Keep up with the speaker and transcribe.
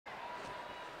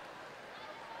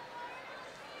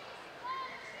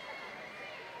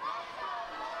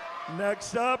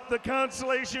Next up, the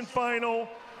consolation final,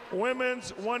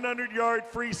 women's 100-yard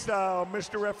freestyle.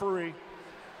 Mr. Referee.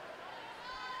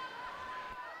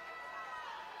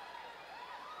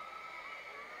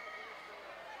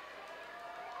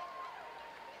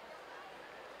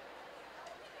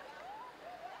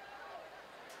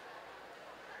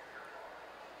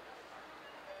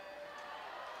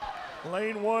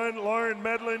 Lane 1, Lauren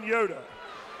Medlin Yoda.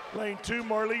 Lane 2,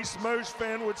 Marlise Most,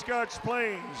 Fanwood Scotch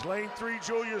Plains. Lane 3,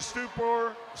 Julia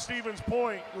Stupor, Stevens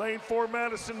Point. Lane 4,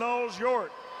 Madison Knowles,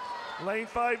 York. Lane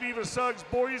 5, Eva Suggs,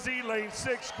 Boise. Lane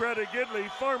 6, Greta Gidley,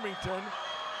 Farmington.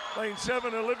 Lane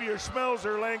 7, Olivia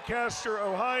Schmelzer, Lancaster,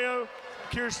 Ohio.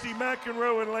 Kirsty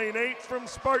McEnroe in lane 8 from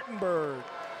Spartanburg.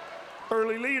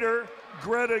 Early leader,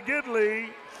 Greta Gidley,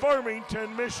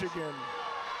 Farmington, Michigan.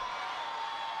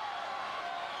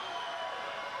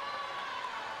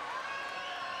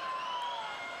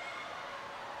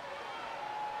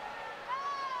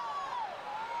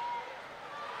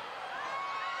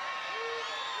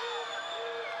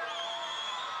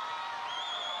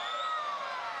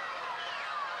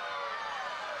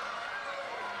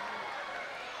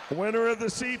 Winner of the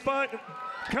C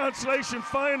consolation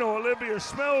final, Olivia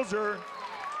Schmelzer.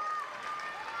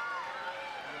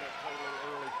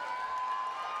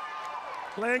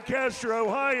 Lancaster,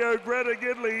 Ohio, Greta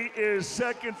Gidley is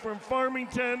second from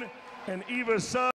Farmington, and Eva Suggs